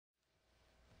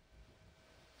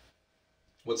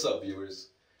What's up, viewers?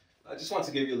 I just want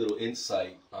to give you a little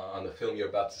insight on the film you're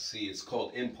about to see. It's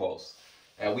called Impulse.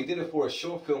 And we did it for a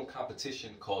short film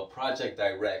competition called Project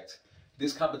Direct.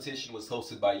 This competition was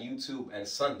hosted by YouTube and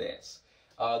Sundance.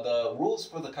 The rules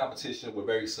for the competition were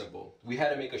very simple. We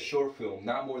had to make a short film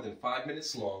not more than 5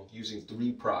 minutes long using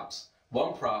 3 props.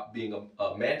 One prop being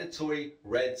a mandatory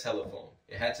red telephone.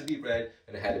 It had to be red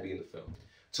and it had to be in the film.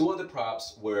 2 other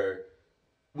props were,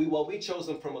 we chose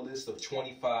them from a list of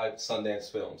 25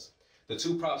 Sundance films. The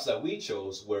 2 props that we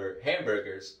chose were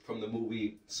hamburgers from the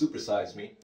movie Super Size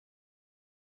Me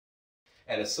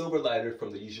and a silver lighter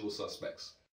from The Usual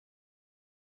Suspects.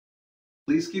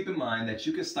 Please keep in mind that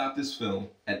you can stop this film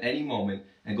at any moment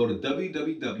and go to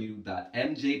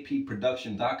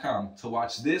www.mjpproduction.com to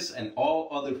watch this and all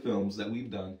other films that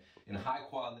we've done in high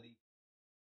quality.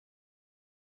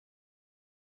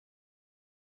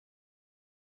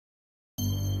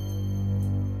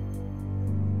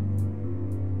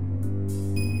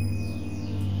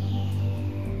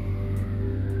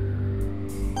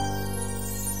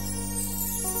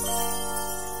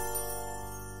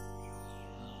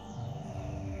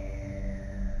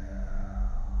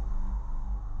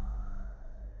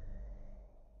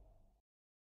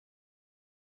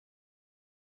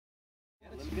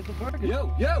 Let's get the burger.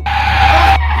 Yo!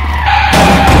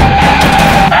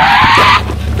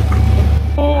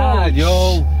 God,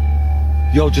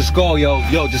 yo, just go,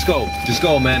 just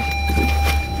go, man.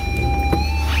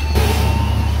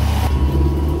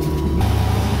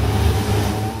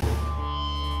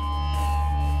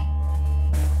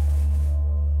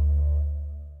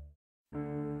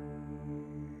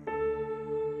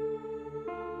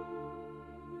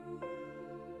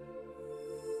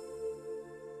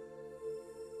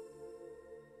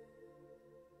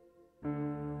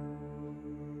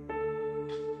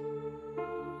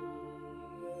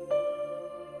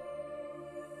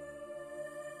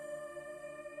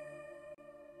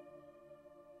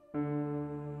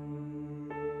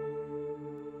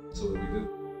 So what do we do?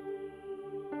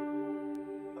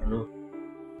 I don't know.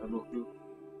 I have no clue.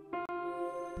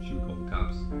 Should we call the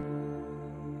cops?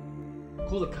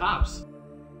 Call the cops?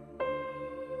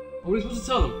 What are we supposed to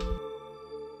tell them?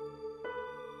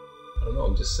 I don't know,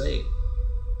 I'm just saying.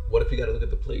 What if we gotta look at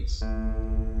the plates?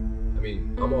 I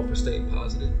mean, I'm all for staying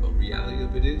positive, but reality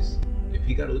of it is, if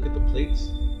he gotta look at the plates,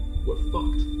 we're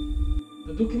fucked.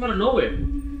 The dude came out of nowhere.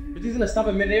 You think he's gonna stop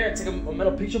in midair and take a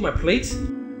mental picture of my plates?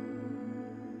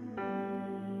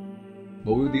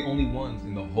 But we were the only ones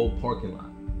in the whole parking lot.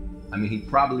 I mean, he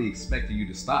probably expected you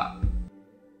to stop.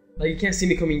 Like, you can't see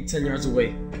me coming 10 yards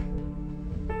away.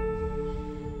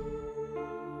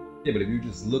 Yeah, but if you're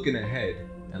just looking ahead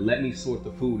and let me sort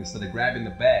the food instead of grabbing the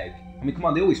bag, I mean, come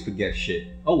on, they always forget shit.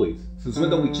 Always. Since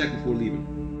when don't we check before leaving?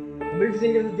 Maybe if you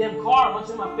think of the damn car,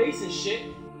 punching in my face and shit.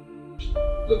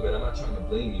 Look, man, I'm not trying to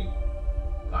blame you.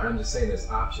 Alright, I'm just saying there's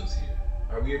options here.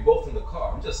 Alright, we are both in the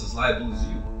car. I'm just as liable as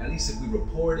you. At least if we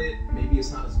report it, maybe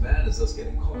it's not as bad as us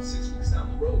getting caught 6 weeks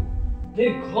down the road.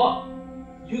 Getting caught?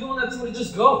 You're the one that told me to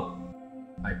just go.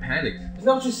 I panicked. Isn't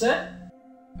that what you said?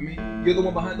 I mean, you're the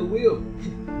one behind the wheel.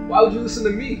 Why would you listen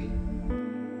to me?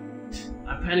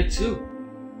 I panicked too.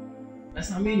 That's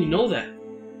not me and you know that.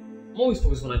 I'm always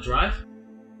focused when I drive.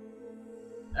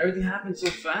 Everything happened so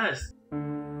fast. I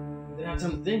didn't have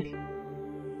time to think.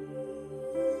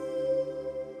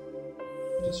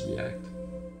 Just react.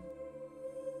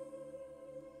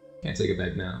 Can't take it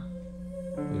back now.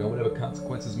 You know, whatever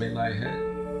consequences may lie ahead,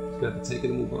 you got to take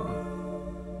it and move on.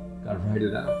 Gotta write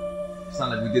it out. It's not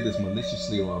like we did this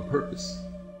maliciously or on purpose.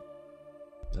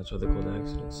 That's why they're called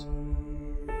accidents.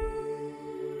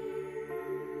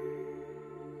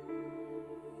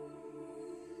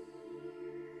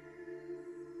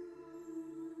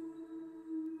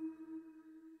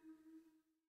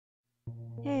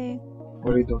 Hey,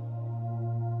 What are you doing?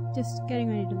 just getting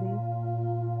ready to leave.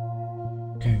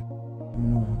 Okay. Let me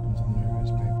know what happens. I'm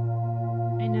nervous, babe.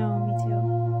 I know, me too.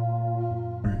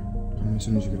 Alright. Call me as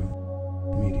soon as you get up.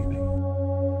 Immediately.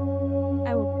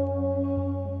 I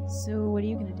will. So, what are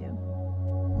you gonna do?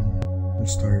 I'm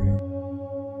starving.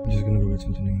 I'm just gonna go get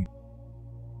something to eat.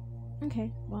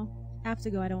 Okay, well, I have to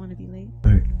go. I don't want to be late.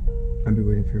 Alright. I'll be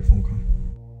waiting for your phone call.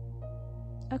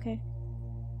 Okay.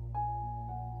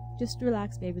 Just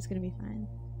relax, babe. It's gonna be fine.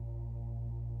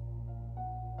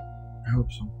 I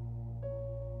hope so.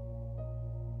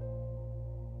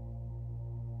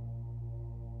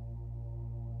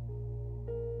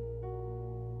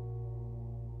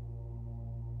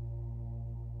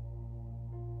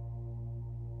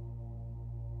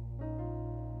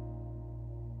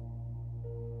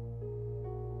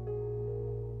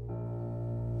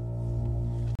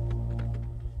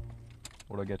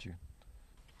 What'd I get you?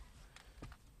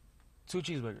 2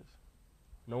 cheeseburgers.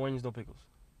 No onions, no pickles.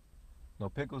 No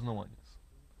pickles, no onions.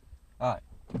 All right.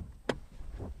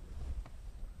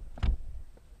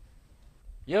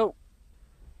 Yo,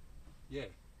 Yeah.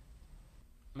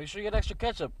 make sure you get extra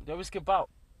ketchup. They always skip out.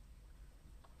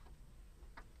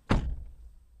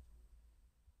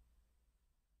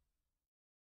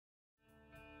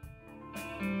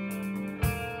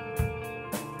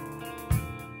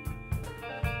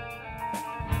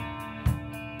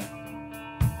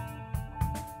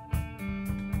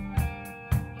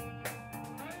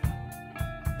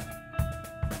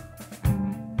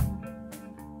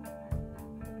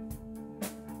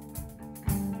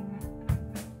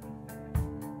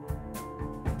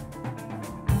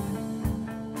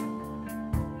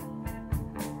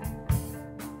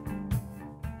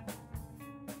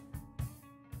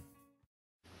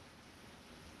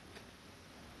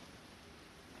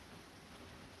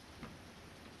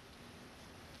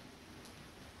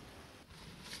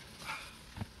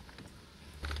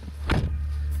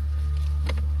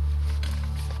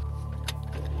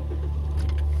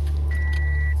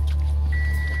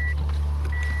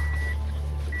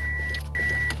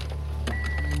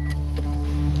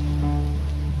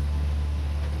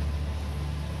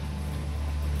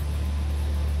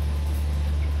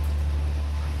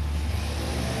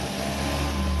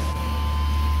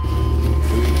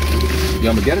 Yo,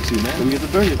 I'm gonna get it to you, man. Let me get the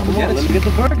burger. Come get on, it let to me get the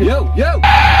burger. Yo, yo!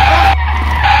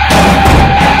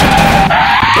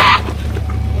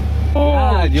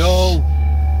 God, yo.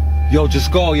 Yo,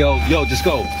 just go, yo. Yo, just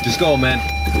go. Just go, man.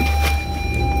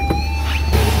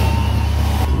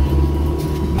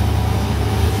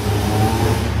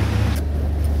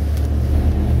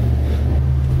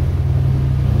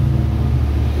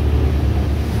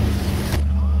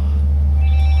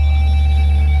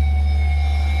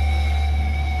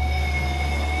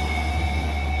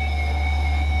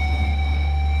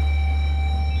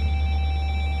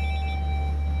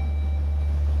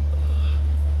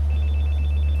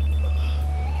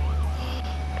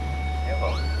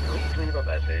 Hello, please leave a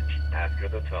message after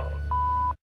the tone.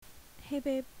 Hey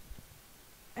babe,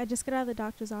 I just got out of the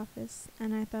doctor's office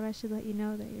and I thought I should let you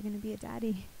know that you're gonna be a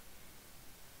daddy.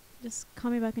 Just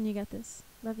call me back when you get this.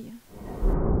 Love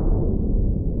you.